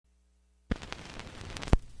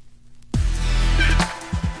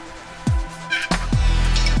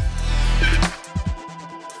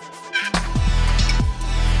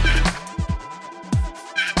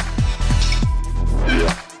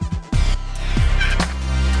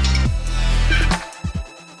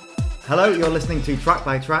Hello, you're listening to Track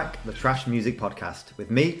by Track, the Trash Music Podcast,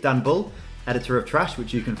 with me, Dan Bull, editor of Trash,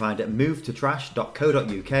 which you can find at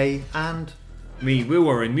movetotrash.co.uk, and me, Will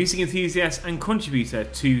Warren, music enthusiast and contributor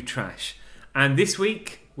to Trash. And this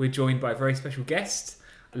week, we're joined by a very special guest,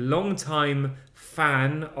 a long-time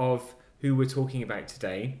fan of who we're talking about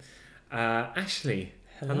today, Ashley.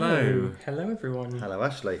 Hello. Hello, everyone. Hello,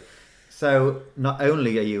 Ashley. So, not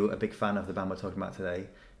only are you a big fan of the band we're talking about today,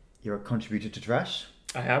 you're a contributor to Trash.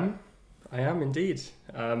 I am indeed.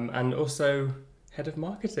 And also head of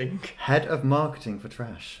marketing. Head of marketing for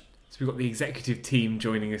Trash. So we've got the executive team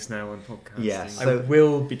joining us now on podcasting. Yes. I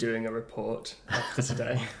will be doing a report after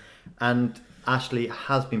today. And Ashley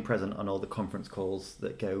has been present on all the conference calls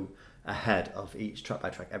that go ahead of each Track by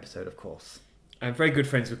Track episode, of course. I'm very good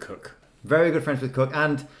friends with Cook. Very good friends with Cook.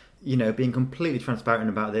 And, you know, being completely transparent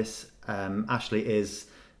about this, Ashley is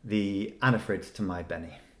the Annafrid to my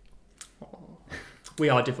Benny. We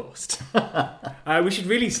are divorced. We should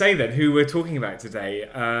really say then who we're talking about today.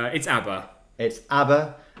 It's ABBA. It's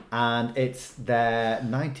ABBA, and it's their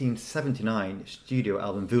 1979 studio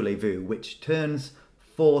album Voulez-Vous, which turns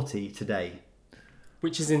 40 today.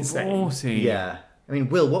 Which is insane. 40? Yeah. I mean,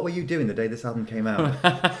 Will, what were you doing the day this album came out?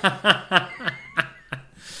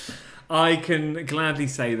 I can gladly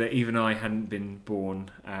say that even I hadn't been born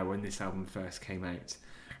when this album first came out.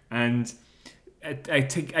 And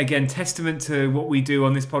again, testament to what we do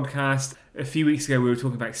on this podcast. A few weeks ago we were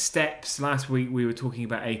talking about Steps. Last week we were talking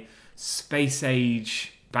about a space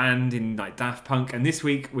age band in like Daft Punk. And this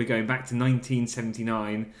week we're going back to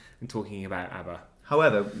 1979 and talking about ABBA.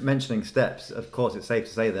 However, mentioning Steps, of course it's safe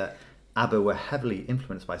to say that ABBA were heavily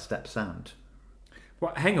influenced by Step sound.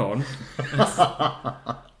 What? Hang on.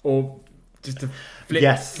 Or just to flip.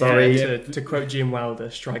 Yes, sorry. To quote Jim Wilder,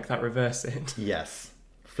 strike that, reverse it. Yes,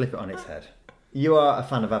 flip it on its head. You are a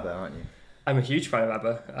fan of ABBA, aren't you? I'm a huge fan of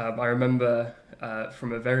ABBA. I remember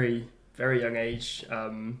from a very, very young age,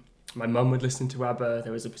 my mum would listen to ABBA.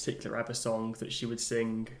 There was a particular ABBA song that she would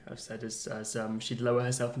sing. I've said as she'd lower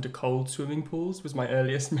herself into cold swimming pools was my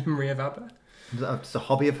earliest memory of ABBA. Was that just a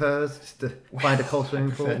hobby of hers, just to find a cold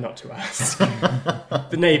swimming pool? I prefer not to ask.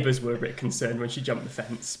 The neighbours were a bit concerned when she jumped the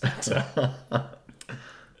fence. But,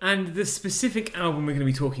 And the specific album we're going to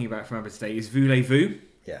be talking about from ABBA today is Voulez-Vous.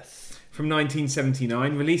 Yes. From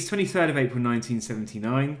 1979, released 23rd of April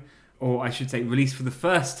 1979, or I should say released for the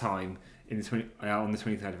first time on the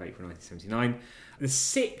 23rd of April 1979. The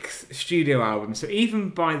sixth studio album, so even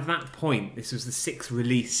by that point, this was the sixth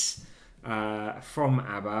release from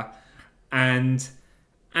ABBA. And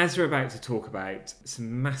as we're about to talk about,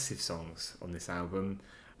 some massive songs on this album,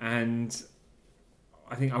 and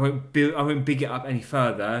I think I won't big it up any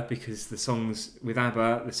further because the songs with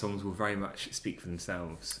ABBA, the songs will very much speak for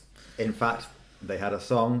themselves. In fact, they had a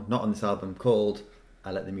song, not on this album, called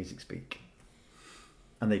I Let the Music Speak.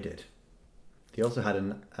 And they did. They also had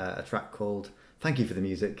a track called Thank You for the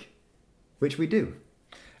Music, which we do.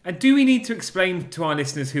 And do we need to explain to our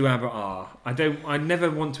listeners who ABBA are? I never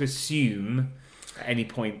want to assume at any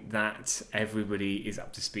point that everybody is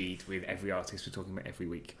up to speed with every artist we're talking about every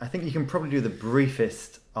week. I think you can probably do the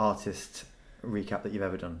briefest artist recap that you've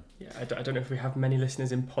ever done. yeah, I don't know if we have many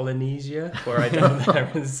listeners in Polynesia, where I don't know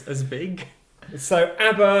they're as big. So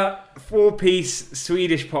ABBA, four-piece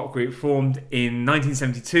Swedish pop group formed in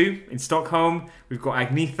 1972 in Stockholm. We've got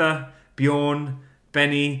Agnetha, Bjorn,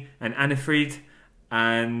 Benny and Annafrid.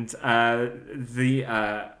 And the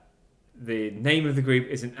name of the group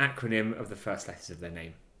is an acronym of the first letters of their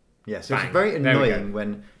name. Yeah, so Bang. it's very There we annoying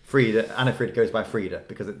when Annafrid goes by Frida,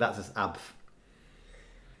 because that's just ABF.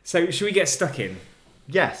 So should we get stuck in?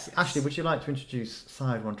 Yes. Ashley, would you like to introduce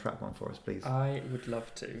side one, track one for us, please? I would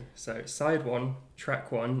love to. So, side one,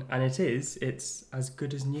 track one, and it's As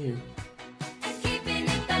Good As New. And keeping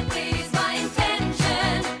it that way is my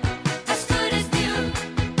intention. As good as new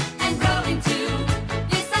and growing too.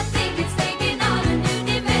 This I think it's taking on a new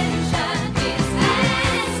dimension. It's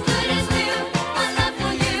as good as new, my love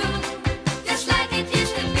for you. Just like it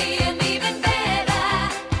used to be and even better.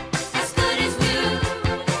 As good as new,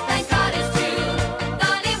 thank God it's true.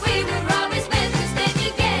 Darling, we were always meant to stay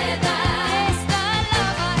together. Yes, the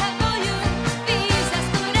love I have for you feels as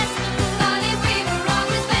good as new. Darling, we were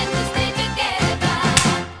always meant to stay together.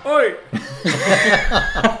 Oi!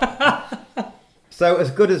 So,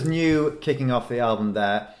 As Good As New, kicking off the album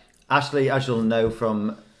there. Ashley, as you'll know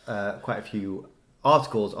from quite a few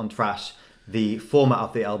articles on Trash, the format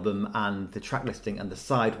of the album and the track listing and the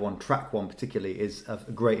side one, track one particularly, is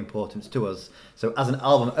of great importance to us. So as an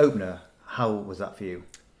album opener, how was that for you?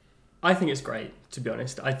 I think it's great, to be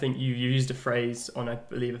honest. I think you used a phrase on, I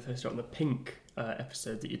believe, on the Pink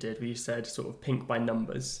episode that you did, where you said sort of Pink by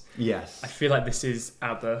numbers. Yes. I feel like this is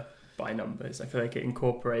ABBA by numbers. I feel like it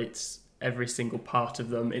incorporates every single part of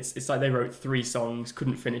them. It's like they wrote 3 songs,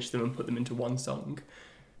 couldn't finish them, and put them into one song.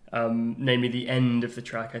 Namely, the end of the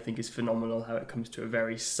track, I think, is phenomenal. How it comes to a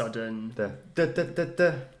very sudden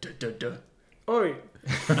Oi.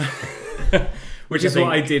 Which is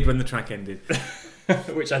what I did when the track ended.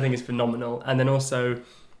 which I think is phenomenal. And then also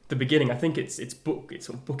the beginning, I think it's sort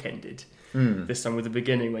of bookended. This song with the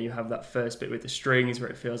beginning where you have that first bit with the strings where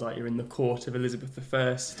it feels like you're in the court of Elizabeth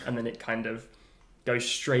I, and then it kind of goes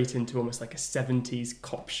straight into almost like a 70s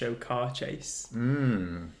cop show car chase.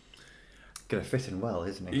 Gonna fit in well,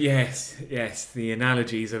 isn't he? Yes, the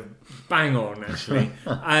analogies are bang on, actually.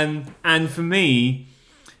 And for me,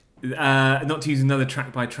 not to use another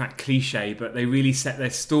track by track cliche, but they really set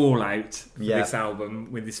their stall out for this album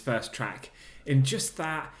with this first track in just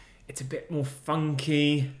that it's a bit more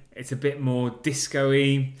funky, it's a bit more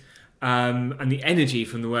disco-y, and the energy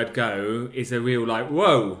from the word go is a real like,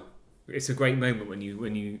 whoa. It's a great moment when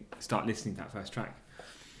you start listening to that first track.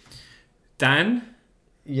 Dan?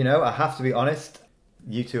 You know, I have to be honest,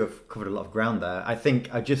 you two have covered a lot of ground there. I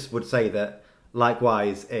think I just would say that,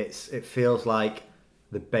 likewise, it feels like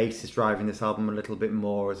the bass is driving this album a little bit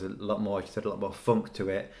more. There's a lot more, like you said, a lot more funk to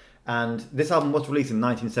it. And this album was released in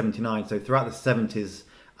 1979, so throughout the 70s,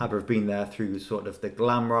 ABBA have been there through sort of the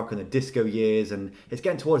glam rock and the disco years, and it's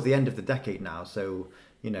getting towards the end of the decade now, so,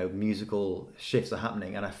 you know, musical shifts are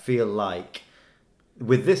happening, and I feel like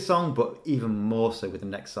with this song, but even more so with the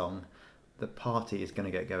next song, the party is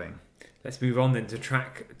going to get going. Let's move on then to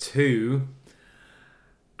track 2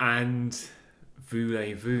 and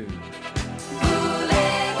Voulez-Vous.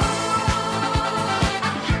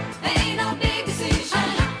 Ain't no big decision.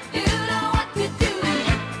 You know what to do.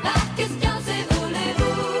 La question c'est voulez-vous?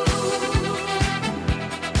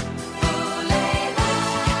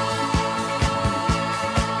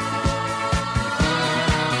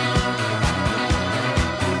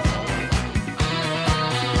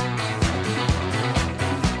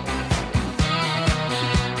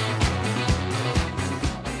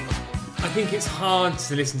 I think it's hard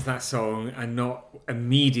to listen to that song and not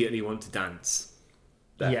immediately want to dance.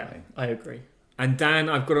 Definitely. Yeah, I agree. And Dan,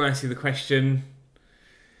 I've got to ask you the question,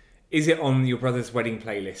 is it on your brother's wedding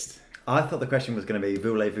playlist? I thought the question was going to be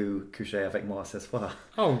Voulez-vous coucher avec moi ce soir?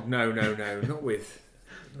 Oh, no, not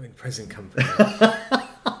in present company.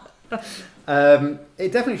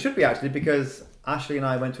 It definitely should be, actually, because Ashley and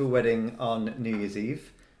I went to a wedding on New Year's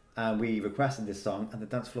Eve and we requested this song and the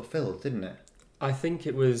dance floor filled, didn't it? I think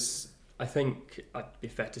I'd be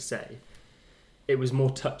fair to say it was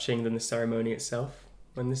more touching than the ceremony itself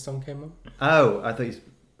when this song came on. Oh, I thought you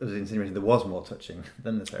was insinuating there was more touching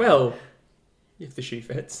than the ceremony. Well, if the shoe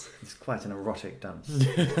fits. It's quite an erotic dance.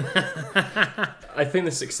 I think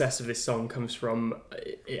the success of this song comes from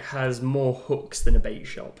it has more hooks than a bait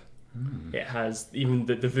shop. It has even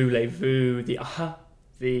the Voulez-Vous, the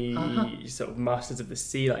the sort of Masters of the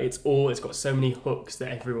Sea. Like it's got so many hooks that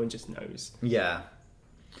everyone just knows. Yeah.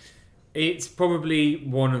 It's probably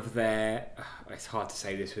one of their, it's hard to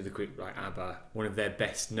say this with a group like ABBA, one of their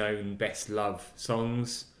best known, best loved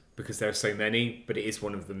songs, because there are so many, but it is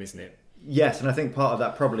one of them, isn't it? Yes, and I think part of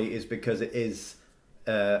that probably is because it is,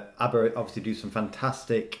 ABBA obviously do some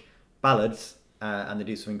fantastic ballads, and they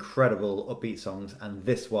do some incredible upbeat songs, and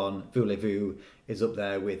this one, Voulez-Vous, is up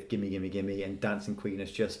there with Gimme Gimme Gimme and Dancing Queen.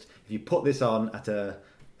 It's just, if you put this on at a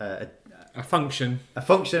function,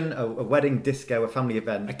 a wedding, disco, a family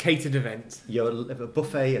event, a catered event, a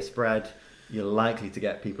buffet, a spread, you're likely to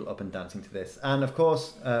get people up and dancing to this. And of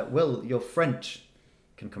course, Will, your French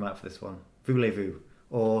can come out for this one. Voulez-vous,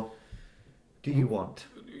 or do you want?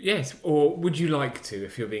 Yes, or would you like to,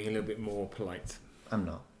 if you're being a little bit more polite? I'm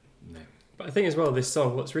not. No. But I think as well, this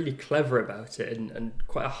song, what's really clever about it and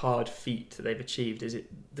quite a hard feat that they've achieved is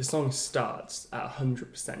the song starts at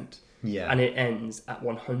 100%. Yeah. And it ends at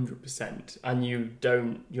 100%, and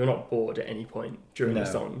you're not bored at any point during the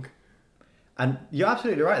song. And you're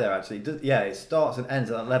absolutely right there, actually. It starts and ends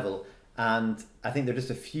at that level, and I think there are just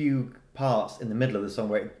a few parts in the middle of the song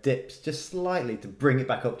where it dips just slightly to bring it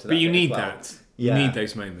back up to that. But you need well. that. You need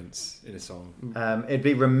those moments in a song. It'd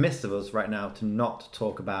be remiss of us right now to not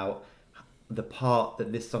talk about the part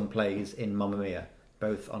that this song plays in Mamma Mia,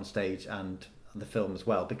 both on stage and the film as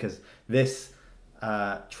well, because this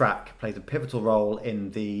track plays a pivotal role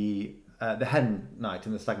in the hen night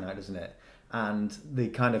and the stag night, doesn't it? And the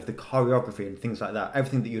kind of the choreography and things like that,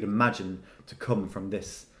 everything that you'd imagine to come from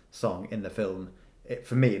this song in the film,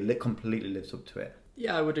 for me, it completely lives up to it.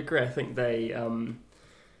 Yeah, I would agree. I think they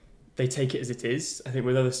they take it as it is. I think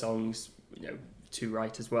with other songs, to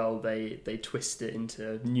write as well, they twist it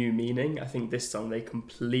into new meaning. I think this song, they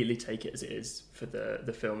completely take it as it is for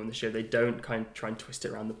the film and the show. They don't kind of try and twist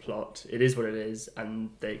it around the plot. It is what it is, and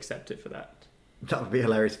they accept it for that. That would be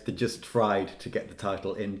hilarious if they just tried to get the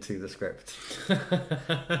title into the script.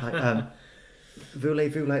 Like,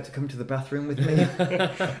 Voulez-Vous like to come to the bathroom with me?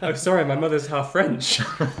 Oh, sorry, my mother's half French.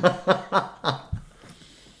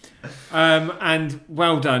 And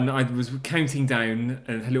well done. I was counting down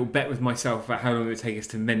and had a little bet with myself about how long it would take us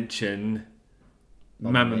to mention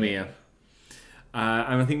Mamma Mia.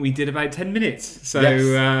 And I think we did about 10 minutes. So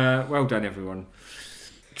Yes. Well done, everyone.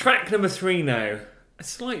 Track number 3 now. A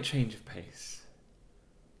slight change of pace.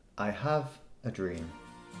 I have a dream.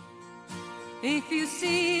 If you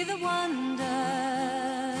see the wonder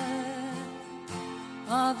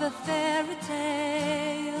of a fairy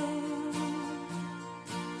tale,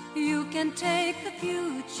 you can take the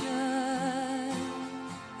future,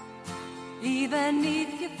 even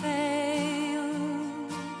if you fail.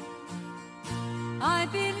 I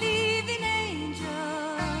believe in angels,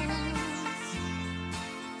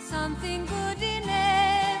 something good in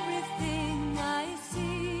everything I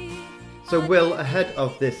see. So, Will, ahead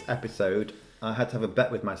of this episode, I had to have a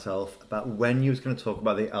bet with myself about when you was going to talk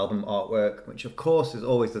about the album artwork, which of course is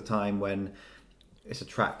always the time when it's a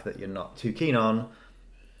track that you're not too keen on,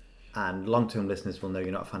 and long-term listeners will know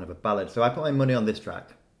you're not a fan of a ballad. So I put my money on this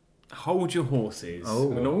track. Hold your horses. Oh.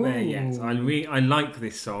 We're not there yet. I like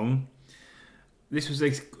this song. This was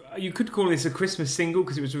you could call this a Christmas single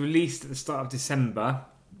because it was released at the start of December,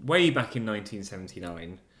 way back in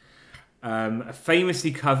 1979.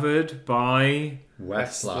 Famously covered by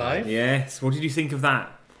Westlife. Yes. What did you think of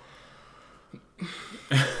that?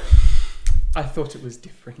 I thought it was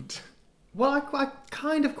different. Well, I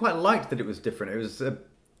kind of quite liked that it was different. It was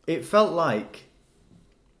it felt like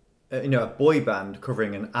a boy band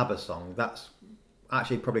covering an ABBA song. That's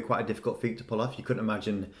actually probably quite a difficult feat to pull off. You couldn't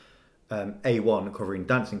imagine A1 covering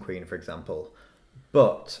Dancing Queen, for example.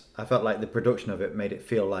 But I felt like the production of it made it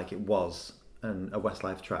feel like it was a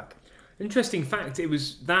Westlife track. Interesting fact, it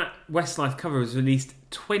was that Westlife cover was released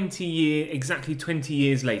exactly 20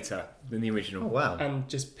 years later than the original. Oh, wow. And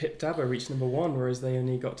just pipped ABBA reached number 1, whereas they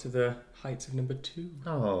only got to the heights of number 2.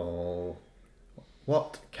 Oh.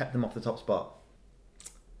 What kept them off the top spot?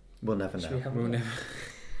 We'll never Should we know. have a We'll look? never...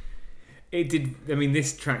 It did. I mean,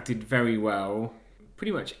 this track did very well,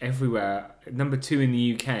 pretty much everywhere. Number 2 in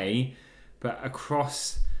the UK, but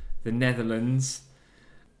across the Netherlands,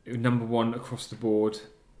 it was number 1 across the board.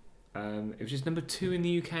 It was just number 2 in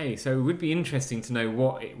the UK, so it would be interesting to know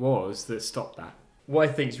what it was that stopped that. What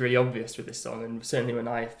I think is really obvious with this song, and certainly when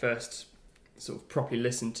I first sort of properly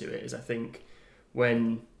listened to it, is I think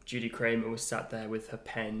when Judy Kramer was sat there with her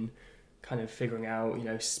pen, kind of figuring out,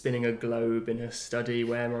 spinning a globe in her study,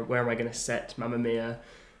 where am I going to set Mamma Mia?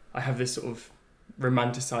 I have this sort of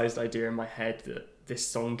romanticised idea in my head that this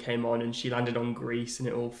song came on and she landed on Greece and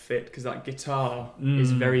it all fit, because that guitar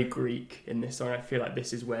is very Greek in this song. I feel like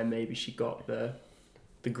this is where maybe she got the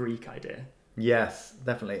Greek idea. Yes,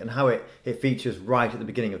 definitely. And how it features right at the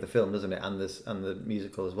beginning of the film, doesn't it? And the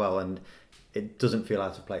musical as well. And it doesn't feel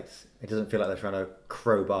out of place. It doesn't feel like they're trying to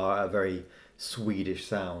crowbar a very Swedish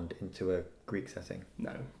sound into a Greek setting.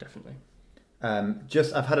 No, definitely.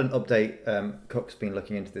 I've had an update. Cook's been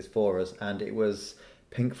looking into this for us, and it was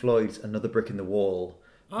Pink Floyd's "Another Brick in the Wall"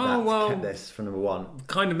 that kept this from number 1.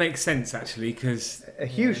 Kind of makes sense actually, because A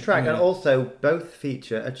huge track, and also both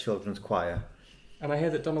feature a children's choir. And I hear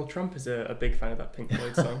that Donald Trump is a big fan of that Pink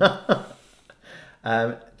Floyd song.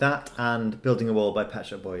 That and "Building a Wall" by Pet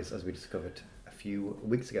Shop Boys, as we discovered a few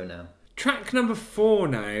weeks ago now. track number 4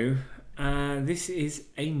 now. This is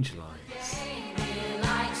Angel Eyes.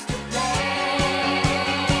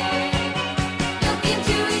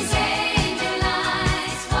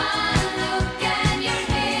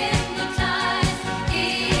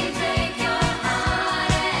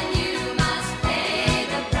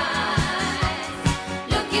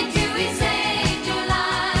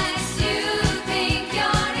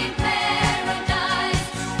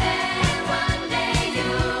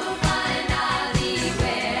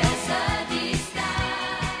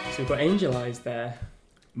 We've got Angel Eyes there.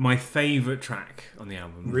 My favourite track on the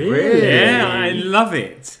album. Really? Yeah, I love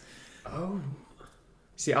it. Oh.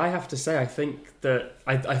 See, I have to say, I think that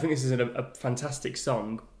I think this is a fantastic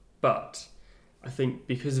song, but I think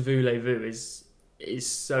because Voulez-Vous is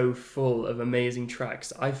so full of amazing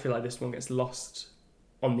tracks, I feel like this one gets lost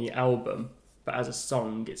on the album, but as a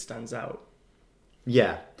song, it stands out.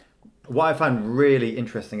 Yeah. What I find really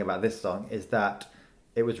interesting about this song is that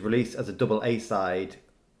it was released as a double A-side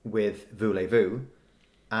with Voulez-Vous,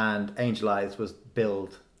 and Angel Eyes was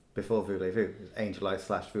billed before Voulez-Vous. It was Angel Eyes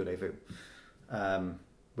 / Voulez-Vous,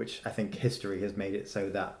 which I think history has made it so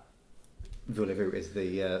that Voulez-Vous is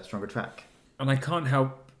the stronger track. And I can't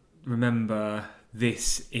help remember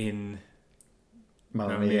this in...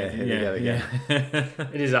 Mamma Mia, here we go again.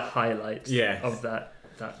 It is a highlight Yes. of that.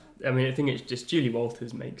 I mean, I think it's just Julie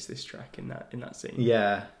Walters makes this track in that scene.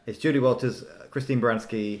 Yeah, it's Julie Walters, Christine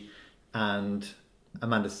Baranski, and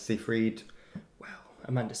Amanda Seyfried. Well,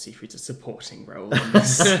 Amanda Seyfried's a supporting role in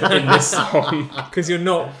this song. Because you're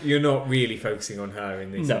not really focusing on her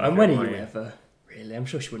in this. No, and when are you ever? Really, I'm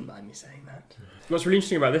sure she wouldn't mind me saying that. What's really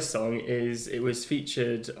interesting about this song is it was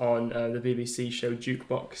featured on the BBC show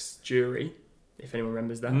Jukebox Jury, if anyone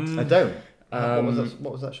remembers that. I don't.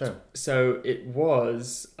 What was that show? So it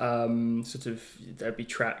was sort of, there'd be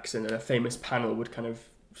tracks and then a famous panel would kind of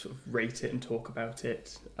sort of rate it and talk about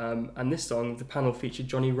it. And this song, the panel featured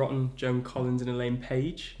Johnny Rotten, Joan Collins and Elaine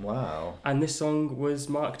Page. Wow. And this song was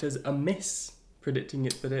marked as a miss, predicting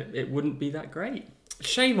that it wouldn't be that great.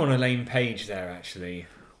 Shame on Elaine Page there, actually.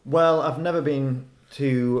 Well, I've never been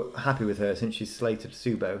too happy with her since she's slated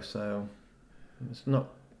Subo, so it's not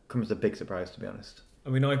come as a big surprise, to be honest. I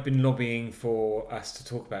mean, I've been lobbying for us to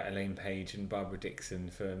talk about Elaine Page and Barbara Dixon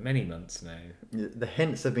for many months now. The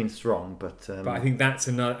hints have been strong, but I think that's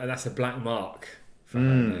a black mark for her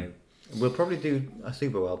now. We'll probably do a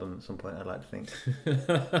Subo album at some point, I'd like to think.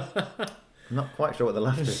 I'm not quite sure what the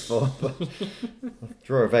laughter is for, but I'll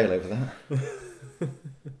draw a veil over that.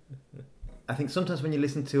 I think sometimes when you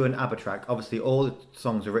listen to an ABBA track, obviously all the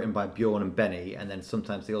songs are written by Bjorn and Benny, and then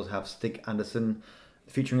sometimes they also have Stig Anderson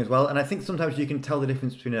featuring as well. And I think sometimes you can tell the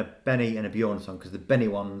difference between a Benny and a Bjorn song, because the Benny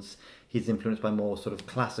ones, he's influenced by more sort of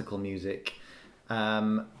classical music.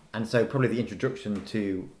 And so probably the introduction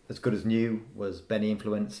to As Good As New was Benny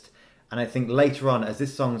influenced. And I think later on, as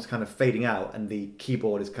this song's kind of fading out and the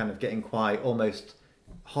keyboard is kind of getting quite almost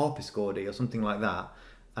harpsichordy or something like that,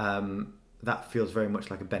 that feels very much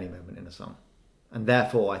like a Benny moment in a song. And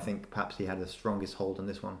therefore, I think perhaps he had the strongest hold on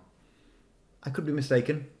this one. I could be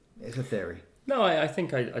mistaken. It's a theory. No, I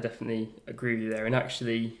think I definitely agree with you there. And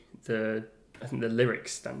actually, I think the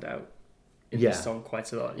lyrics stand out in this song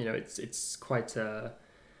quite a lot. You know, it's quite a...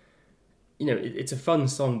 You know, it's a fun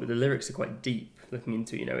song, but the lyrics are quite deep. Looking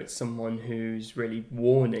into, you know, it's someone who's really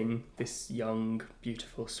warning this young,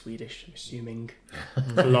 beautiful Swedish, I'm assuming,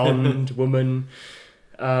 blonde woman,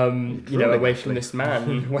 you know, away from this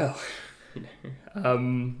man. Well, you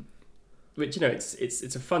know, which, you know,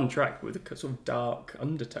 it's a fun track with a sort of dark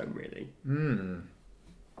undertone, really. You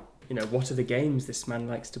know, what are the games this man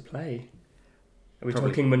likes to play? Are we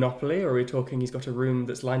talking Monopoly, or are we talking he's got a room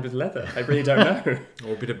that's lined with leather? I really don't know.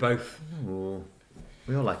 Or a bit of both. Ooh,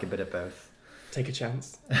 we all like a bit of both. Take a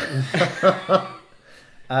chance. The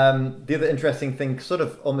other interesting thing, sort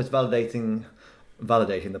of almost validating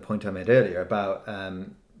the point I made earlier about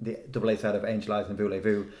the double A side of Angel Eyes and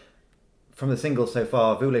Voulez-Vous. From the singles so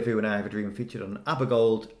far, Voulez-Vous and I Have a Dream featured on ABBA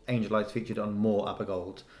Gold, Angel Eyes featured on more ABBA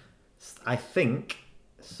Gold. I think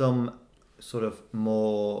some sort of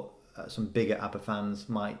more, some bigger ABBA fans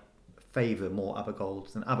might favour more ABBA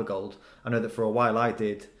Gold than ABBA Gold. I know that for a while I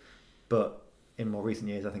did, but in more recent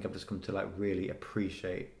years, I think I've just come to like really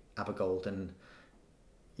appreciate ABBA Gold, and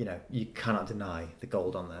you know, you cannot deny the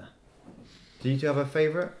gold on there. Do you two have a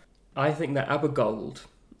favourite? I think that ABBA Gold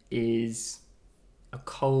is a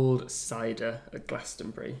cold cider at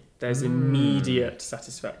Glastonbury. There's immediate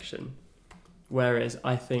satisfaction. Whereas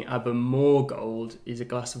I think ABBA More Gold is a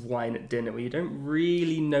glass of wine at dinner where you don't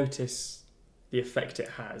really notice the effect it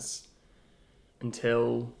has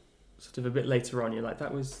until sort of a bit later on. You're like,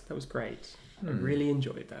 that was great. I really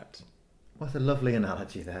enjoyed that. What a lovely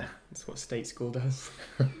analogy there. That's what state school does.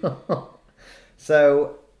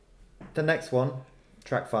 So, the next one,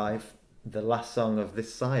 track 5, the last song of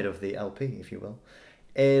this side of the LP, if you will,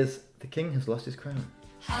 is The King Has Lost His Crown.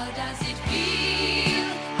 How does it feel?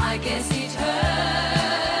 I guess it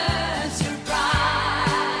hurts your pride.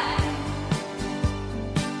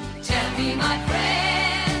 Tell me, my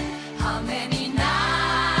friend, how many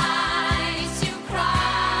nights you cried?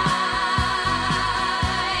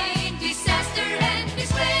 Disaster and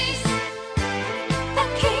disgrace. The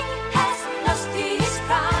king has lost his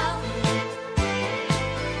crown.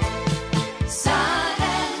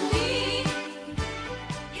 Suddenly,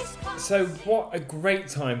 his So what a great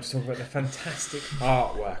time to talk about the fantastic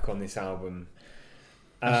artwork on this album.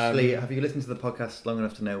 Ashley, have you listened to the podcast long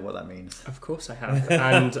enough to know what that means? Of course I have.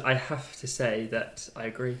 And I have to say that I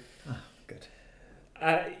agree. Ah, good.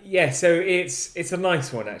 Yeah, so it's a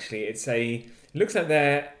nice one actually. It looks like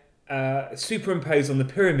they're superimposed on the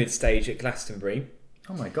pyramid stage at Glastonbury.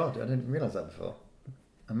 Oh my god, I didn't realise that before.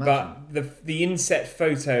 Imagine. But the inset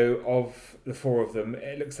photo of the four of them,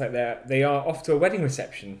 it looks like they are off to a wedding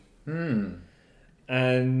reception.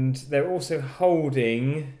 And they're also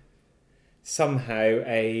holding somehow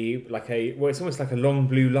it's almost like a long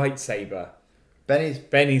blue lightsaber.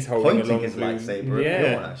 Benny's holding a pointing long his blue lightsaber at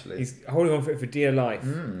Bjorn, actually. He's holding on for it for dear life.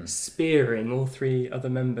 Spearing all three other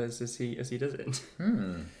members as he does it.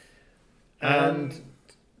 And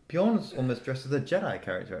Bjorn's almost dressed as a Jedi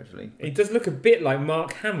character, actually. He does look a bit like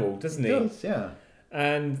Mark Hamill, doesn't he? He does, yeah.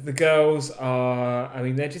 And the girls are,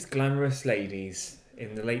 they're just glamorous ladies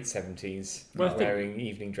in the late 70s, wearing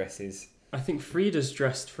evening dresses. I think Frida's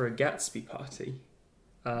dressed for a Gatsby party.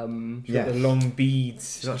 She's got the long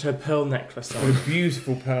beads. She's got her pearl necklace Got on. a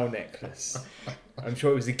beautiful pearl necklace. I'm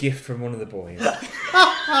sure it was a gift from one of the boys.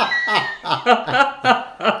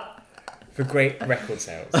 For great record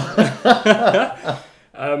sales.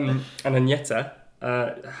 And Agneta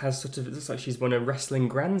has it looks like she's won a wrestling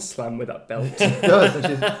grand slam with that belt. She does,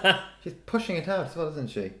 and she's pushing it out as well,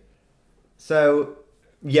 isn't she? So,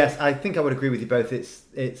 yes, I think I would agree with you both.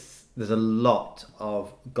 There's a lot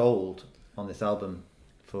of gold on this album,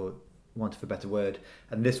 for want of a better word.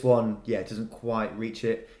 And this one, it doesn't quite reach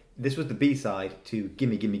it. This was the B-side to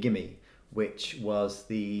Gimme Gimme Gimme, which was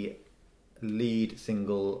the lead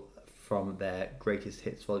single from their Greatest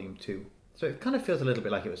Hits Volume 2. So it kind of feels a little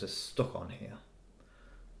bit like it was just stuck on here.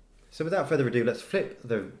 So without further ado, let's flip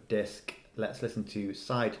the disc. Let's listen to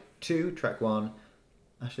side 2, track 1.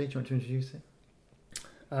 Ashley, do you want to introduce it?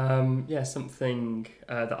 Something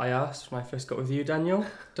that I asked when I first got with you, Daniel.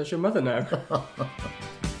 Does your mother know?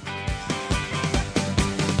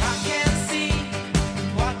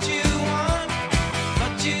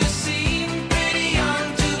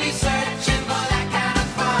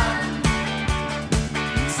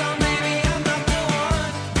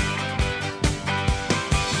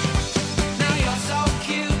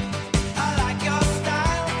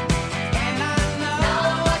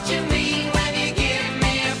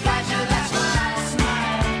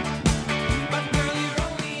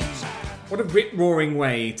 What a rip-roaring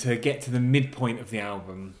way to get to the midpoint of the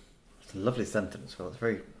album. It's a lovely sentence, well, it's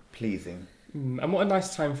very pleasing. And what a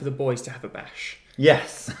nice time for the boys to have a bash.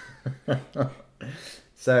 Yes.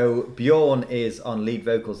 So Bjorn is on lead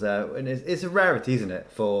vocals there, and it's a rarity, isn't it,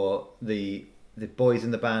 for the boys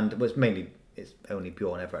in the band. Well, it's only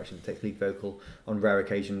Bjorn ever actually takes lead vocal on rare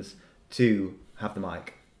occasions to have the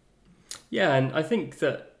mic. Yeah, and I think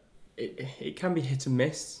that it can be hit and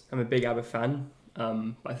miss. I'm a big ABBA fan.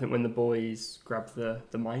 But I think when the boys grab the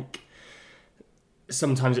mic,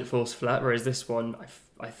 sometimes it falls flat, whereas this one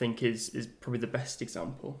I think is probably the best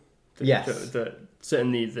example. That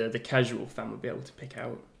certainly the casual fan would be able to pick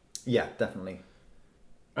out. Yeah, definitely.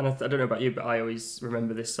 And I don't know about you, but I always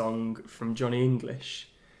remember this song from Johnny English,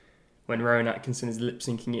 when Rowan Atkinson is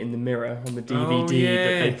lip-syncing it in the mirror on the DVD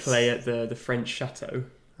that they play at the French chateau.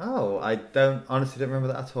 Oh, I honestly don't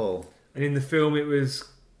remember that at all. And in the film it was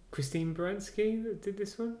Christine Baranski that did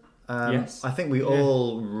this one? Yes. I think we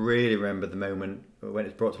all really remember the moment when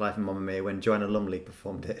it's brought to life in Mamma Mia when Joanna Lumley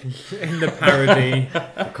performed it. In the parody.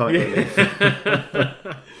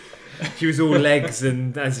 She was all legs,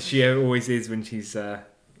 and as she always is when she's going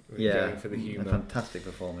for the humour. A fantastic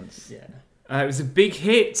performance. Yeah. It was a big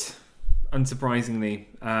hit, unsurprisingly,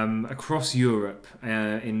 across Europe,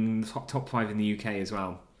 in top 5 in the UK as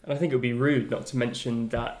well. And I think it would be rude not to mention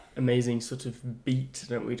that amazing sort of beat,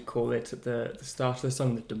 don't we'd call it, at the start of the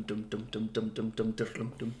song, the dum dum dum dum dum dum dum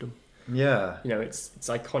dum dum dum. Yeah. You know, it's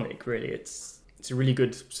iconic, really. It's a really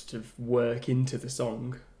good sort of work into the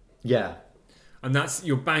song. Yeah. And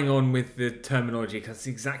you're bang on with the terminology, because it's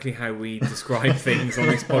exactly how we describe things on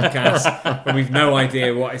this podcast, when we've no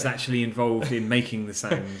idea what is actually involved in making the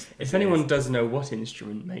sound. If anyone does know what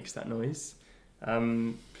instrument makes that noise,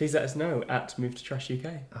 please let us know at Move to Trash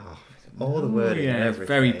UK. Oh, all the wording and everything.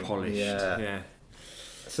 Very polished. Yeah.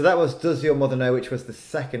 So that was Does Your Mother Know, which was the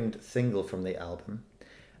second single from the album.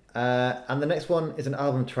 And the next one is an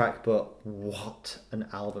album track, but what an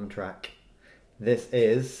album track. This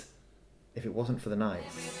is If It Wasn't for the Night.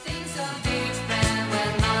 Everything's so different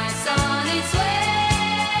when life's on its way.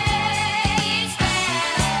 It's better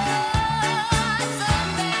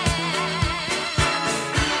somewhere.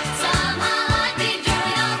 Somehow I'd be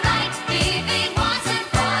doing alright if it wasn't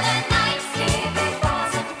for the nights. If it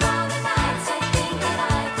wasn't for the nights, I think that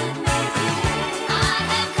I could make it. I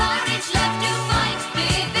have courage left to fight.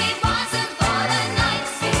 If it wasn't for the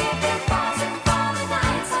nights, if it wasn't for the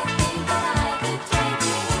nights, I think that I could take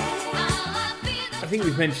it. I think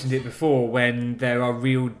we've mentioned it before, when there are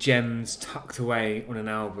real gems tucked away on an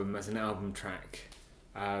album as an album track,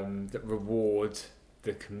 that reward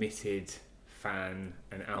the committed fan,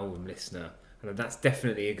 an album listener. And that's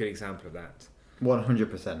definitely a good example of that.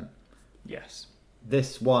 100%. Yes.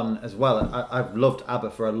 This one as well, I've loved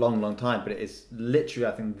ABBA for a long, long time, but it is literally,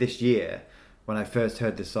 I think, this year when I first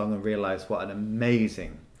heard this song and realised what an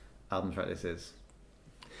amazing album track this is.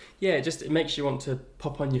 Yeah, it makes you want to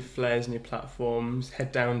pop on your flares and your platforms,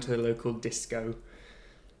 head down to the local disco.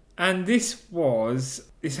 And this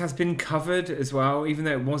has been covered as well, even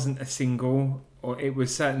though it wasn't a single, or it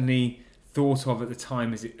was certainly thought of at the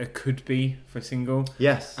time as it could be for a single.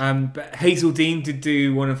 Yes. But Hazel Dean did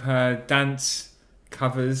do one of her dance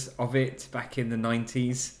covers of it back in the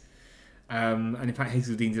 90s. And in fact,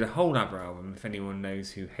 Hazel Dean did a whole ABBA album, if anyone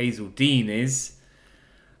knows who Hazel Dean is.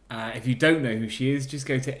 If you don't know who she is, just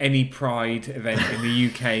go to any Pride event in the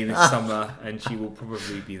UK this summer and she will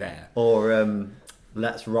probably be there. Or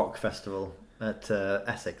Let's Rock Festival at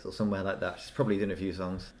Essex or somewhere like that. She's probably done a few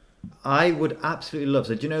songs. I would absolutely love...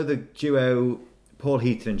 So do you know the duo Paul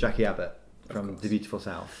Heaton and Jackie Abbott from The Beautiful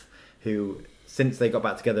South, who, since they got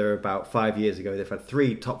back together about 5 years ago, they've had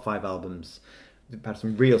 3 top 5 albums. They've had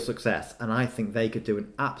some real success, and I think they could do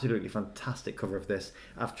an absolutely fantastic cover of this.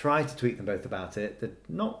 I've tried to tweet them both about it. They're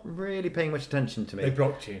not really paying much attention to me. They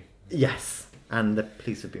blocked you. Yes, and the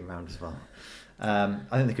police have been round as well. I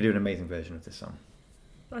think they could do an amazing version of this song.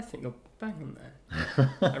 I think you're bang on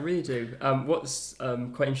there. I really do. What's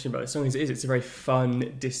quite interesting about this song is it's a very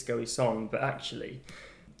fun disco-y song, but actually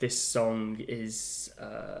this song is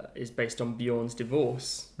based on Bjorn's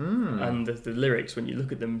divorce. And the lyrics, when you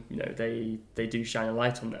look at them, they do shine a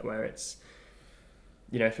light on that, where it's,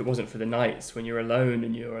 if it wasn't for the nights when you're alone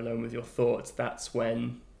and you're alone with your thoughts, that's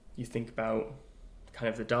when you think about kind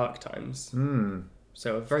of the dark times.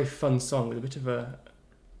 So a very fun song with a bit of a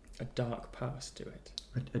dark past to it.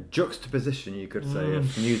 A juxtaposition, you could say,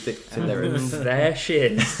 of music to lyrics. And there she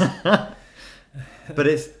is. But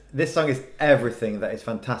this song is everything that is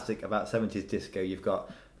fantastic about 70s disco. You've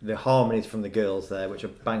got the harmonies from the girls there, which are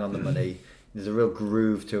bang on the money. There's a real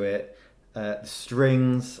groove to it. The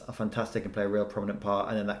strings are fantastic and play a real prominent part.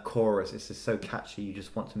 And then that chorus is just so catchy, you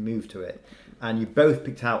just want to move to it. And you both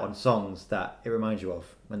picked out on songs that it reminds you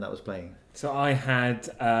of when that was playing. So I had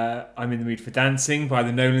I'm in the Mood for Dancing by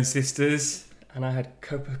the Nolan Sisters. And I had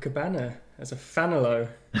Copacabana as a fanalo.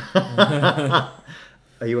 Are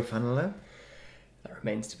you a fanalo? That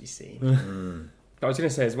remains to be seen. But I was going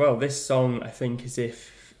to say as well, this song, I think, is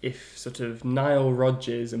if sort of Nile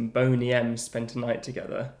Rodgers and Boney M spent a night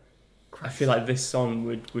together, I feel like this song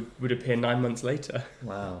would appear 9 months later.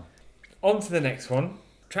 Wow. On to the next one.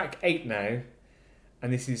 Track 8 now.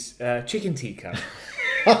 And this is Chicken Tikka.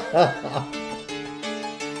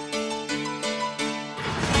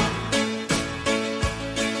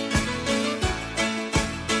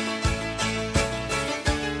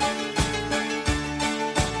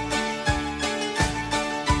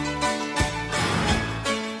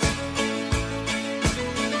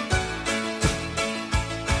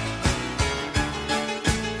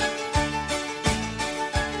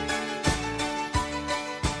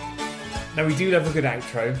 Now, we do love a good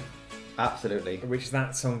outro, Absolutely. which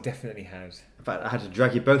that song definitely has. In fact, I had to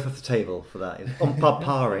drag you both off the table for that. It's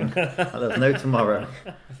unparing. There's no tomorrow.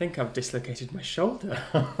 I think I've dislocated my shoulder.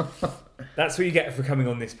 That's what you get for coming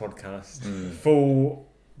on this podcast. Full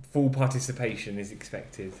participation is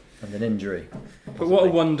expected. And an injury. But what a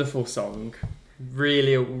wonderful song.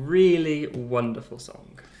 Really, really wonderful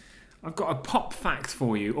song. I've got a pop fact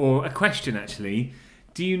for you, or a question actually.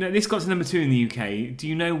 Do you know, this got to number 2 in the UK, do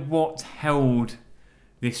you know what held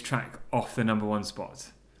this track off the number 1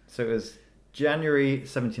 spot? So it was January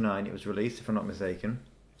 79 it was released, if I'm not mistaken.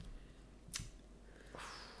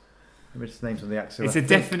 Maybe just names of the acts.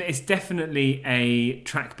 It's definitely a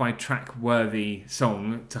track by track worthy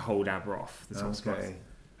song to hold ABBA off the top spot.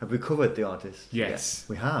 Have we covered the artist? Yes.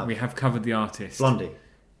 We have. We have covered the artist. Blondie.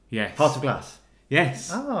 Yes. Heart of Glass.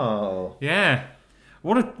 Yes. Oh. Yeah.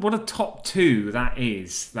 What a top 2 that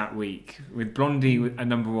is that week, with Blondie at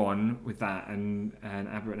number 1 with that, and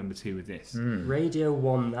ABBA at number 2 with this. Radio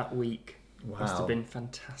 1 that week. Wow. Must have been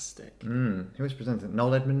fantastic. Who was presenting?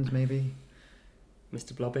 Noel Edmonds, maybe?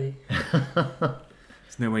 Mr. Blobby.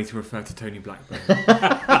 There's no way to refer to Tony Blackburn.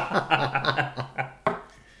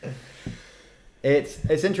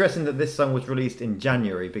 It's interesting that this song was released in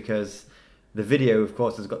January, because the video, of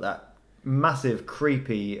course, has got that massive,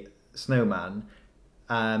 creepy snowman.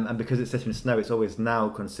 And because it's set in snow, it's always now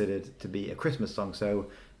considered to be a Christmas song. So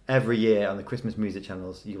every year on the Christmas music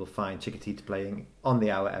channels, you will find Chiquitita playing on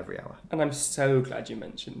the hour every hour. And I'm so glad you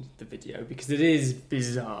mentioned the video, because it is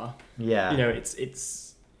bizarre. Yeah.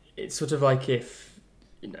 It's sort of like if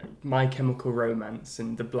My Chemical Romance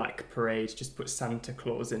and The Black Parade just put Santa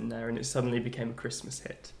Claus in there, and it suddenly became a Christmas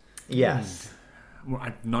hit. Yes. Well, I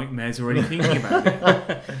had nightmares already thinking about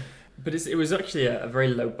it. But it was actually a very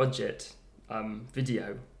low budget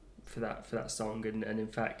video for that song, and in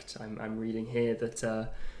fact, I'm reading here that there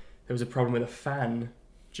was a problem with a fan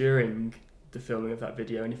during the filming of that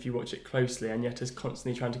video, and if you watch it closely, Agnetta's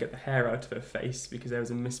constantly trying to get the hair out of her face because there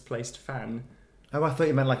was a misplaced fan. Oh, I thought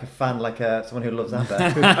you meant like a fan, like someone who loves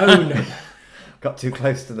ABBA. Oh no. Got too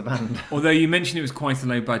close to the band. Although you mentioned it was quite a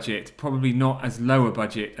low budget, probably not as low a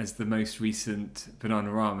budget as the most recent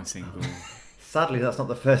Bananarama single. Sadly, that's not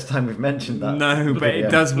the first time we've mentioned that. No, but it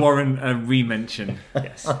does warrant a re-mention.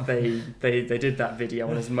 Yes, they did that video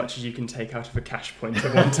on as much as you can take out of a cash point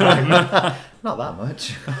at one time. Not that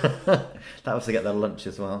much. That was to get their lunch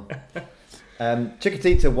as well.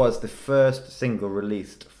 Chiquitita was the first single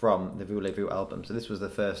released from the Voulez-Vous album, so this was the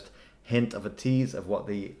first hint of a tease of what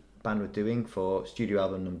the band were doing for studio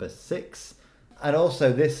album number 6. And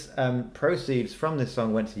also this proceeds from this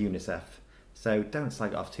song went to UNICEF, so don't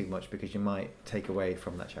slag it off too much because you might take away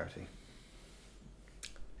from that charity.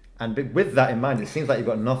 And with that in mind, it seems like you've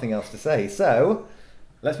got nothing else to say, so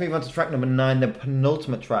let's move on to track number 9, the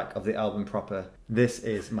penultimate track of the album proper. This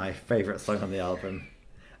is my favourite song on the album,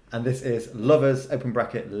 and this is Lovers, open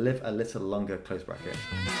bracket, Live a Little Longer, close bracket.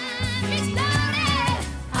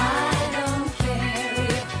 I don't care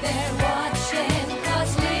if they're watching,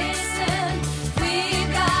 'cause listen,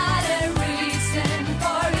 we've got a reason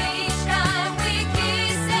for each time we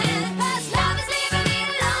kiss, 'cause love is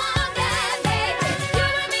living longer, baby. You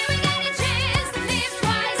and me, we got a chance to live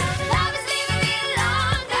twice. Love is living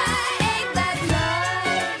longer, ain't that right?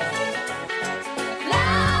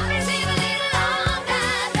 Love is living longer,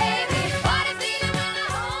 baby. What a feeling when I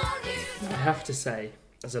hold you. I have to say,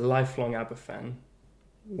 as a lifelong ABBA fan,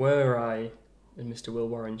 were I in Mr. Will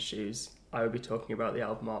Warren's shoes, I would be talking about the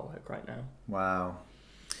album artwork right now. Wow.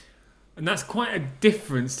 And that's quite a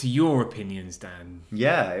difference to your opinions, Dan.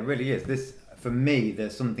 Yeah, it really is. This, for me,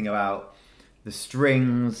 there's something about the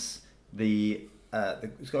strings,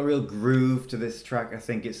 it's got a real groove to this track. I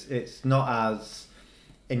think it's not as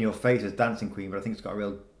in your face as Dancing Queen, but I think it's got a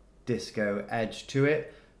real disco edge to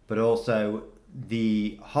it. But also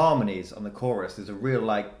the harmonies on the chorus, there's a real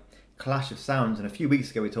clash of sounds. And a few weeks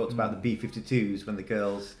ago we talked about the B-52s when the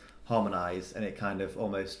girls harmonise, and it kind of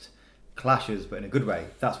almost clashes, but in a good way.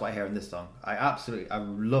 That's what I hear in this song. I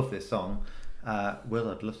love this song. Will,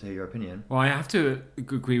 I'd love to hear your opinion. Well, I have to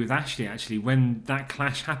agree with Ashley, actually. When that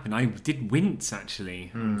clash happened, I did wince,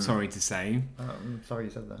 actually. I'm sorry to say. I'm sorry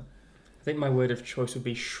you said that. I think my word of choice would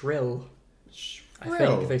be shrill. I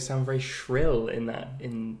Shrill? think they sound very shrill in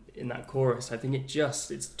that chorus. I think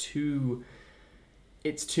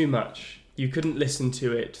it's too much. You couldn't listen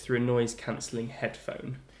to it through a noise cancelling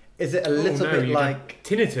headphone. Is it a little bit you like... got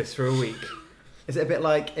tinnitus for a week. Is it a bit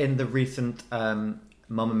like in the recent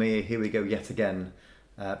Mamma Mia, Here We Go Yet Again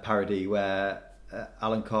parody where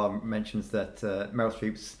Alan Carr mentions that Meryl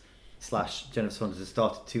Streep's / Jennifer Saunders has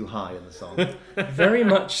started too high in the song? Very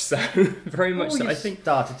much so. Very much so. You I think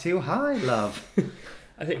started too high, love.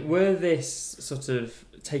 I think were this sort of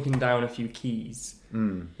taken down a few keys,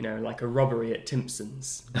 like a robbery at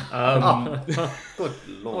Timpson's. Good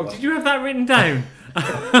lord. Oh, did you have that written down?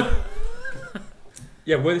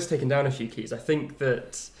 Yeah, were this taken down a few keys, I think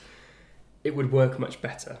that it would work much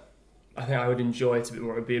better. I think I would enjoy it a bit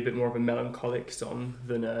more. It would be a bit more of a melancholic song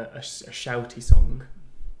than a shouty song.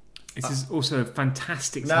 This is also a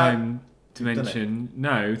fantastic time to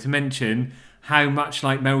mention how much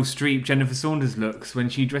like Meryl Streep Jennifer Saunders looks when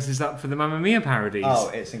she dresses up for the Mamma Mia parodies. Oh,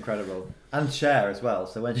 it's incredible. And Cher as well.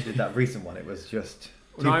 So when she did that recent one, it was just...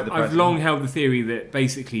 I've long held the theory that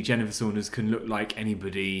basically Jennifer Saunders can look like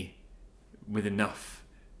anybody with enough.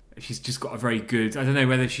 She's just got a very good... I don't know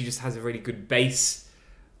whether she just has a really good base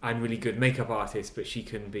and really good makeup artist, but she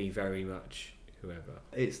can be very much whoever.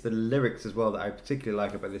 It's the lyrics as well that I particularly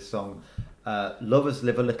like about this song. Lovers,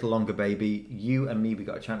 live a little longer, baby. You and me, we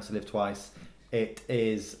got a chance to live twice. It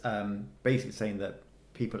is basically saying that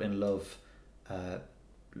people in love,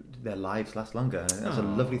 their lives last longer. That's a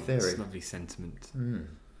lovely theory. That's a lovely sentiment.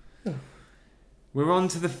 We're on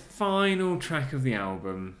to the final track of the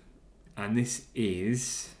album, and this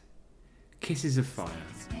is Kisses of Fire.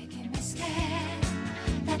 It's making me scared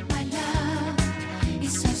that my love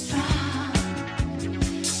is so strong.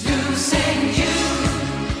 Losing you,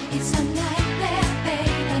 it's a nightmare,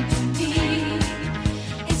 babe, and to me,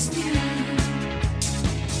 it's new.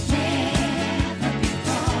 Never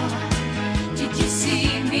before did you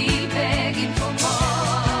see me begging for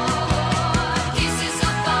more. Kisses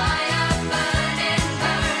of fire, burning,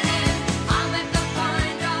 burning. I'm at the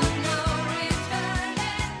point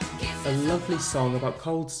lovely song about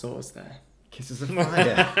cold sores there. Kisses of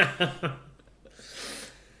Fire.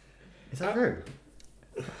 Is that true?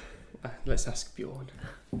 Let's ask Bjorn.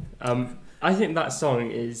 I think that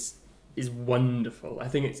song is wonderful. I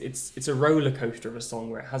think it's a roller coaster of a song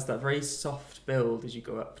where it has that very soft build as you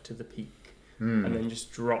go up to the peak, and then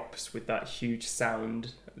just drops with that huge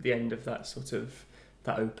sound at the end of that sort of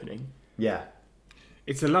that opening. Yeah.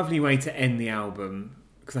 It's a lovely way to end the album,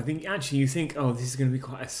 because I think actually you think, oh, this is going to be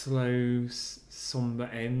quite a slow, somber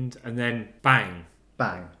end, and then bang.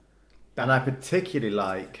 Bang. And I particularly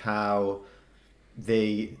like how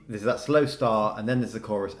there's that slow start, and then there's the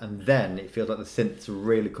chorus, and then it feels like the synths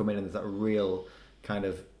really come in, and there's that real kind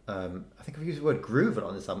of, I think I've used the word groove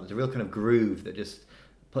on this album. It's a real kind of groove that just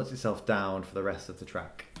puts itself down for the rest of the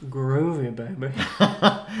track. Groovy, baby.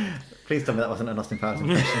 Please tell me that wasn't an Austin Powers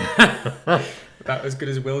impression. About as good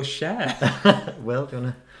as Will Share. Will, do you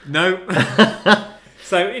want to? No.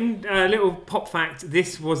 So, in a little pop fact,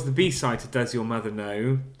 this was the B-side to Does Your Mother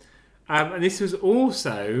Know? And this was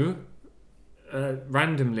also,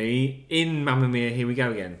 randomly, in Mamma Mia, Here We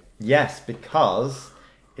Go Again. Yes, because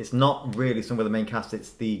it's not really some of the main cast, it's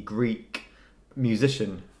the Greek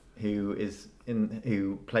musician who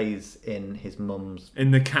plays in his mum's In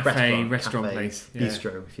the restaurant cafe, place. Yeah.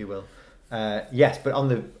 bistro, if you will. Yes, but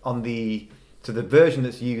so the version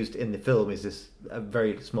that's used in the film is this a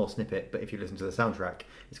very small snippet, but if you listen to the soundtrack,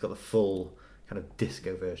 it's got the full kind of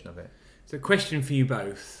disco version of it. So, question for you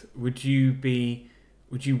both: Would you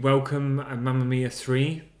welcome a Mamma Mia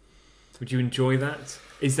 3? Would you enjoy that?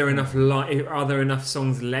 Is there enough? Are there enough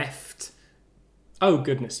songs left? Oh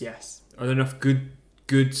goodness, yes. Are there enough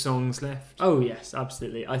good songs left? Oh yes,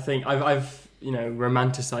 absolutely. I think I've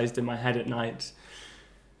romanticized in my head at night.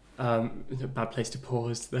 A bad place to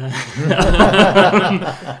pause there.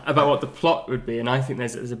 About what the plot would be, and I think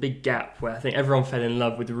there's a big gap where I think everyone fell in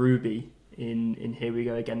love with Ruby in Here We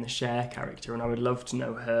Go Again, the Cher character, and I would love to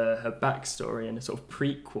know her backstory and a sort of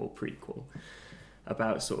prequel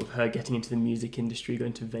about sort of her getting into the music industry,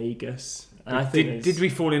 going to Vegas. And I think did we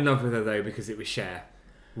fall in love with her though because it was Cher?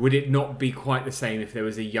 Would it not be quite the same if there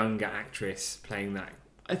was a younger actress playing that?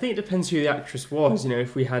 I think it depends who the actress was.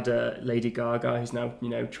 If we had a Lady Gaga who's now,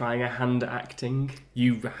 trying her hand at acting.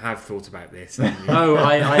 You have thought about this, haven't you? Oh,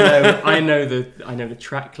 I know the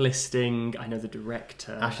track listing. I know the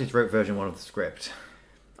director. Ashley's wrote version 1 of the script.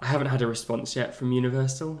 I haven't had a response yet from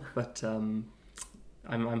Universal, but I'm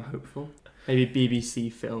hopeful. Maybe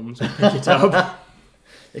BBC Films will pick it up.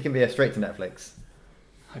 It can be a straight to Netflix.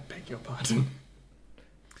 I beg your pardon.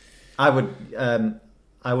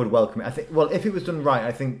 I would welcome it. I think, well, if it was done right,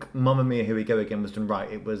 I think Mamma Mia, Here We Go Again was done right.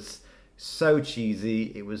 It was so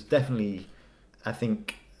cheesy. It was definitely, I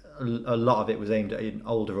think, a lot of it was aimed at an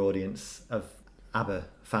older audience of ABBA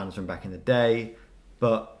fans from back in the day.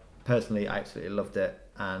 But personally, I absolutely loved it.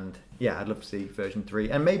 And yeah, I'd love to see version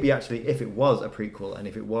 3. And maybe actually, if it was a prequel and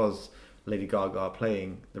if it was Lady Gaga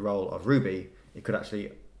playing the role of Ruby, it could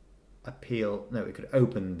actually it could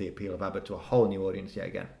open the appeal of ABBA to a whole new audience yet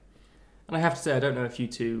again. And I have to say, I don't know if you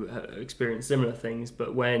two experienced similar things,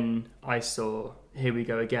 but when I saw Here We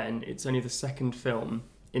Go Again, it's only the second film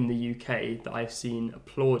in the UK that I've seen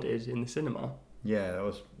applauded in the cinema. Yeah, that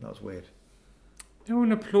was weird. No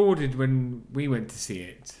one applauded when we went to see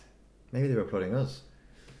it. Maybe they were applauding us.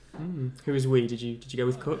 Who was we? Did you go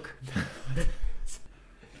with Cook?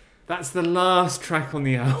 That's the last track on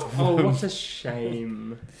the album. Oh, what a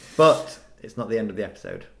shame. But it's not the end of the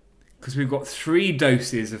episode. Because we've got 3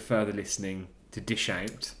 doses of further listening to dish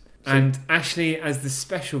out. And Ashley, as the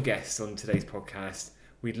special guest on today's podcast,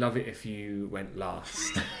 we'd love it if you went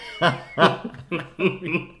last.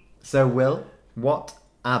 So, Will, what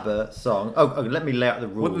ABBA song... Oh, let me lay out the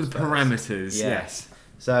rules. What are the first. parameters? Yes.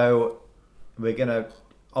 So, we're going to...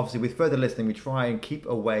 Obviously, with further listening, we try and keep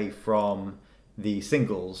away from the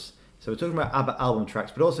singles. So, we're talking about ABBA album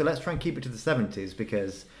tracks, but also let's try and keep it to the 70s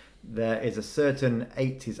because... there is a certain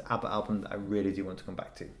 80s ABBA album that I really do want to come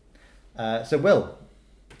back to. So, Will,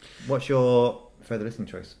 what's your further listening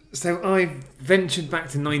choice? So I ventured back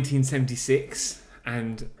to 1976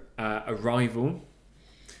 and Arrival.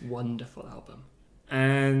 Wonderful album.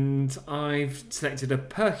 And I've selected a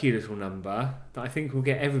perky little number that I think will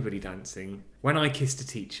get everybody dancing. When I Kissed a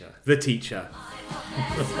Teacher. The Teacher.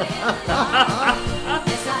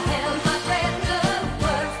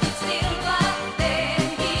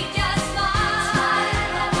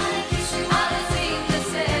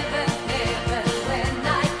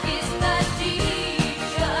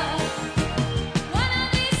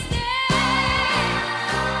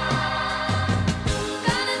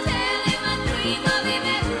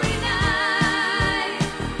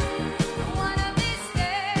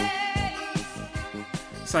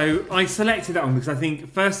 So I selected that one because I think,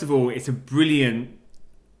 first of all, it's a brilliant,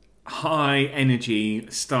 high energy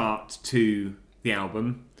start to the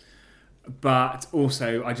album. But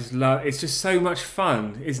also, I just love. It's just so much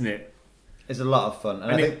fun, isn't it? It's a lot of fun, and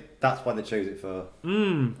I think that's why they chose it for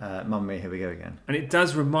Mm. Mamma Mia, Here We Go Again. And it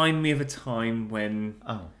does remind me of a time when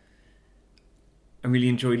I really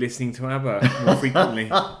enjoyed listening to ABBA more frequently.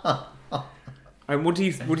 And what do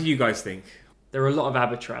you guys think? There are a lot of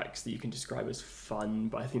ABBA tracks that you can describe as fun,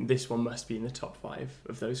 but I think this one must be in the top 5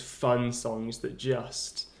 of those fun songs that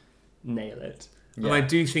just nail it. Yeah. And I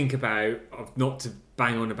do think about, not to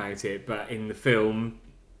bang on about it, but in the film,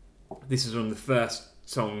 this was one of the first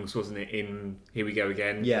songs, wasn't it, in Here We Go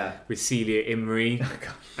Again? Yeah. With Celia Imrie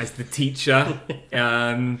as the teacher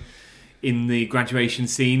in the graduation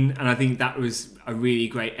scene. And I think that was a really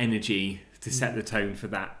great energy to set the tone for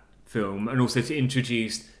that film, and also to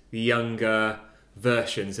introduce the younger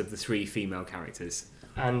versions of the 3 female characters.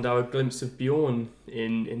 And our glimpse of Bjorn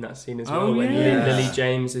in that scene as well, Oh, when yeah. Lily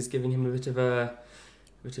James is giving him a bit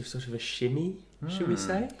of sort of a shimmy, should we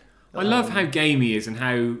say? I love how game he is and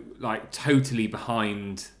how totally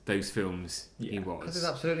behind those films he was. Because he's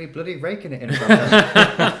absolutely bloody raking it in front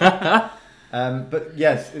of But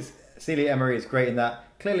yes, Celia Emery is great in that.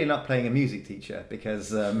 Clearly not playing a music teacher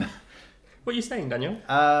because... What are you saying, Daniel?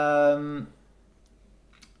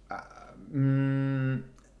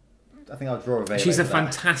 I think I'll draw a veil. She's a over that.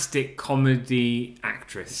 fantastic comedy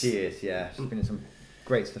actress. She is, yeah. She's been in some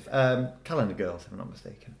great stuff. Calendar Girls, if I'm not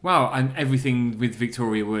mistaken. Wow, and everything with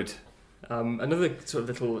Victoria Wood. Another sort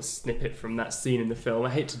of little snippet from that scene in the film.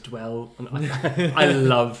 I hate to dwell on... I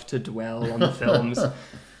love to dwell on the films.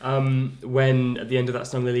 When at the end of that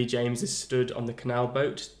song, Lily James is stood on the canal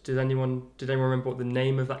boat. Did anyone remember what the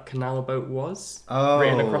name of that canal boat was? Oh.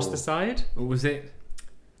 Written across the side? What was it?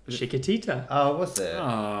 Chiquitita. Oh, was it?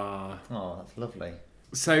 Ah. Oh, that's lovely.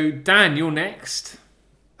 So, Dan, you're next.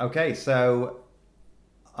 Okay, so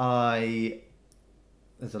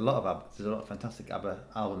there's a lot of fantastic ABBA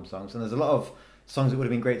album songs, and there's a lot of songs that would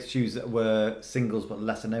have been great to choose that were singles but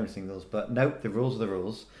lesser known singles. But nope, the rules are the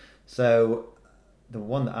rules. So the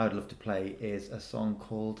one that I would love to play is a song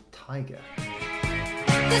called Tiger.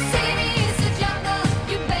 The city is a jungle,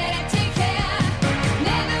 you better take care.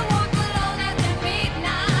 Never walk alone after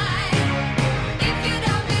midnight. If you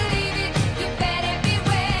don't believe it, you better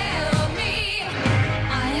beware of me.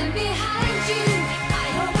 I am behind you, I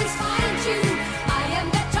always find you. I am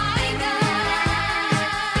the tiger.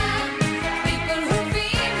 People who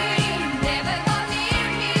fear me never go near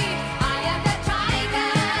me. I am the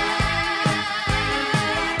tiger.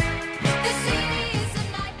 The city is a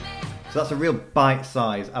nightmare. So that's a real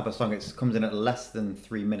bite-sized ABBA song. It comes in at less than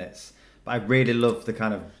 3 minutes. But I really love the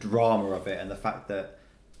kind of drama of it and the fact that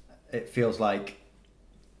it feels like,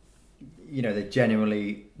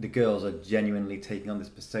 the girls are genuinely taking on this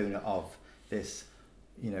persona of this,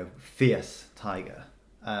 fierce tiger.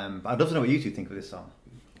 But I'd love to know what you two think of this song.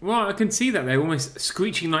 Well, I can see that they're almost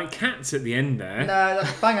screeching like cats at the end there. No,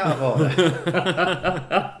 that's bang out of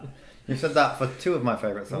order. You've said that for 2 of my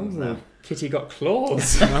favourite songs now. Kitty got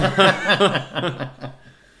claws.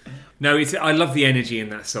 No, I love the energy in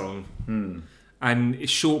that song. And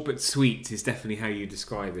it's short but sweet is definitely how you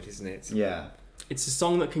describe it, isn't it? Yeah. It's a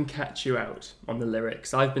song that can catch you out on the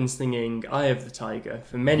lyrics. I've been singing Eye of the Tiger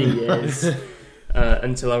for many years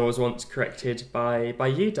until I was once corrected by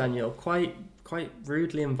you, Daniel, quite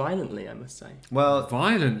rudely and violently, I must say. Well,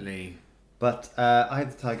 Violently. but I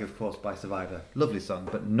Had the Tiger, of course, by Survivor. Lovely song,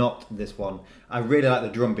 but not this one. I really like the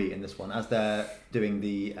drum beat in this one. As they're doing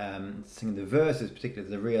singing the verses, particularly,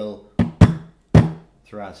 there's a real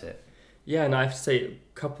throughout it. Yeah, and I have to say,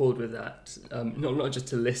 coupled with that, not just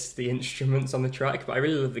to list the instruments on the track, but I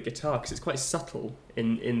really love the guitar because it's quite subtle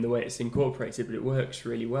in the way it's incorporated, but it works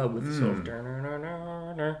really well with the sort of...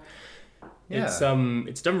 Yeah.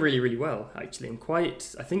 It's done really, really well, actually, and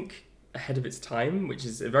quite, I think, ahead of its time, which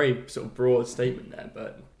is a very sort of broad statement there,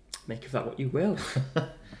 but make of that what you will.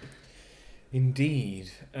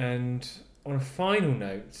 Indeed. And on a final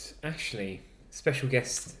note, Ashley, special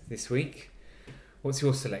guest this week. What's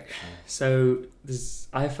your selection? So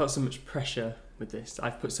I have felt so much pressure with this.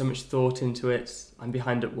 I've put so much thought into it. I'm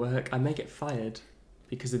behind at work. I may get fired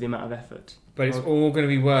because of the amount of effort. But it's all going to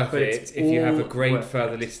be worth But it it's if you have a all great worth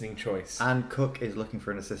further it. listening choice. And Cook is looking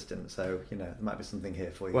for an assistant, so, there might be something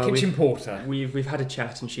here for you. Well, Kitchen porter. We've had a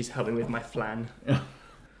chat and she's helping with my flan.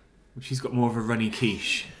 She's got more of a runny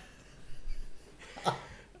quiche.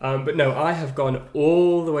 But no, I have gone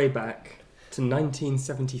all the way back to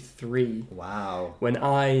 1973. Wow. When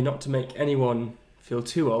I, not to make anyone feel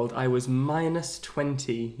too old. I was minus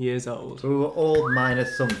 20 years old. We were all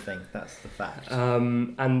minus something, that's the fact.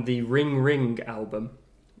 And the Ring Ring album.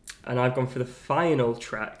 And I've gone for the final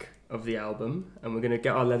track of the album. And we're going to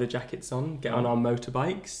get our leather jackets on, get on our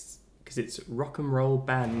motorbikes, because it's Rock and Roll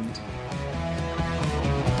Band.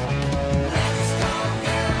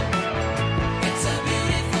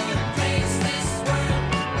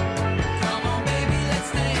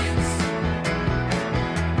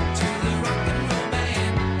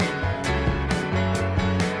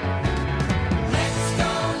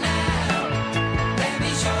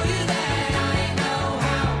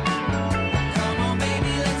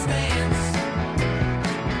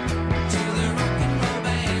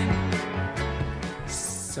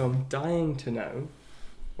 So I'm dying to know,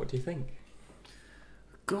 what do you think?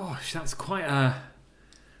 Gosh, that's quite a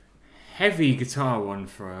heavy guitar one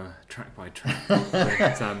for a track by track.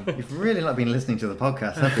 But, You've really not been listening to the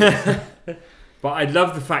podcast, have you? but I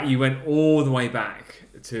love the fact you went all the way back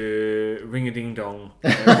to Ring a Ding Dong.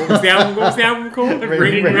 What was the album called?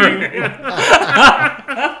 Ring, Ring.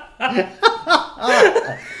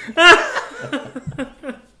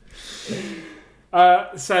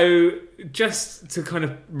 So just to kind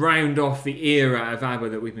of round off the era of ABBA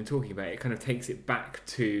that we've been talking about, it kind of takes it back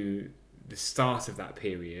to the start of that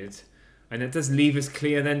period, and it does leave us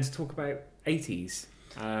clear then to talk about 80s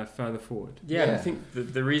further forward. Yeah, and I think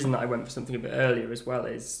the reason that I went for something a bit earlier as well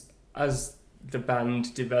is as the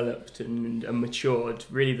band developed and matured,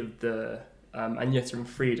 really the Agneta and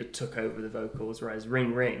Frida took over the vocals, whereas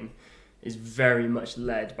Ring Ring is very much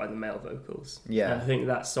led by the male vocals. Yeah. And I think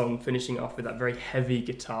that song, finishing off with that very heavy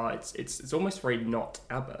guitar, it's almost very not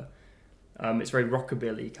ABBA. It's very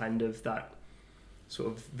rockabilly, kind of that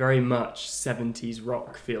sort of very much 70s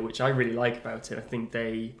rock feel, which I really like about it. I think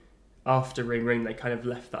they, after Ring Ring, they kind of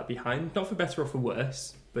left that behind, not for better or for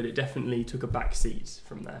worse, but it definitely took a back seat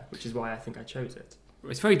from there, which is why I think I chose it.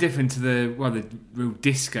 It's very different to the real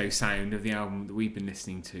disco sound of the album that we've been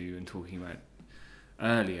listening to and talking about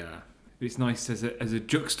earlier. It's nice as a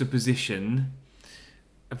juxtaposition.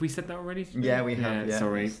 Have we said that already? Yeah, we have. Yeah.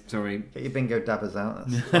 Sorry. Get your bingo dabbers out.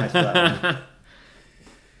 That's nice for that one.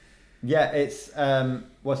 Yeah, it's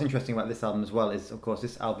what's interesting about this album as well is, of course,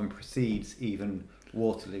 this album precedes even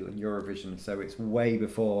Waterloo and Eurovision, so it's way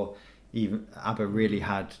before even ABBA really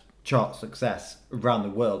had chart success around the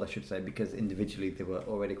world, I should say, because individually they were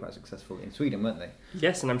already quite successful in Sweden, weren't they?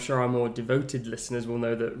 Yes, and I'm sure our more devoted listeners will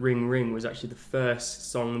know that Ring Ring was actually the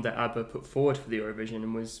first song that ABBA put forward for the Eurovision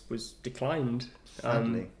and was declined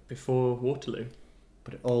before Waterloo.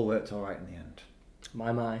 But it all worked all right in the end.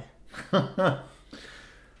 My.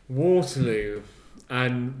 Waterloo,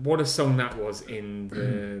 and what a song that was in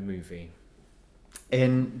the movie.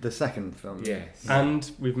 In the second film. Yes.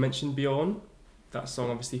 And we've mentioned Bjorn. That song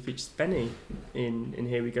obviously features Benny in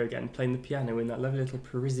Here We Go Again, playing the piano in that lovely little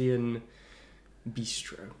Parisian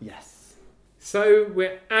bistro. Yes. So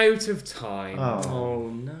we're out of time. Oh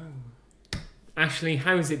no. Ashley,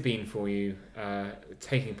 how's it been for you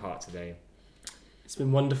taking part today? It's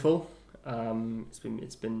been wonderful.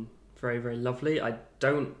 It's been very, very lovely. I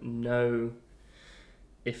don't know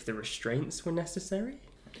if the restraints were necessary.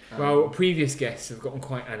 Well, previous guests have gotten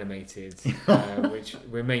quite animated, which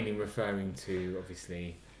we're mainly referring to,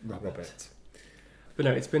 obviously, Robert. But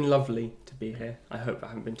no, it's been lovely to be here. I hope I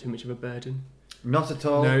haven't been too much of a burden. Not at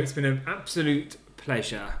all. No, it's been an absolute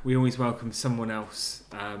pleasure. We always welcome someone else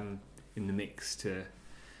in the mix to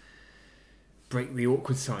break the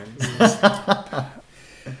awkward silence.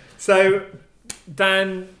 So,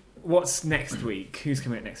 Dan, what's next week? Who's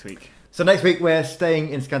coming out next week? So next week we're staying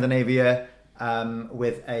in Scandinavia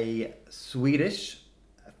with a Swedish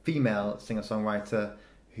female singer-songwriter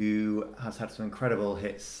who has had some incredible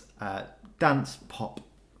hits, dance pop,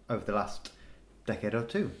 over the last decade or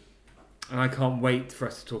two. And I can't wait for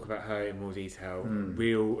us to talk about her in more detail.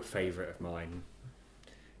 Real favourite of mine.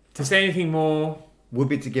 To say anything more would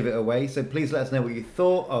be to give it away. So please let us know what you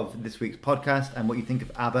thought of this week's podcast and what you think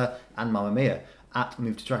of ABBA and Mamma Mia at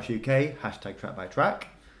Move to Trash UK, #track-by-track.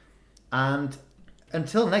 And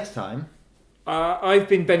until next time... I've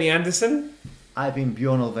been Benny Anderson. I've been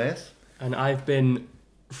Bjorn Ulvaeus. And I've been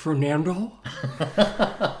Fernando.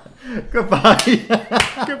 Goodbye.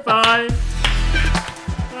 Goodbye.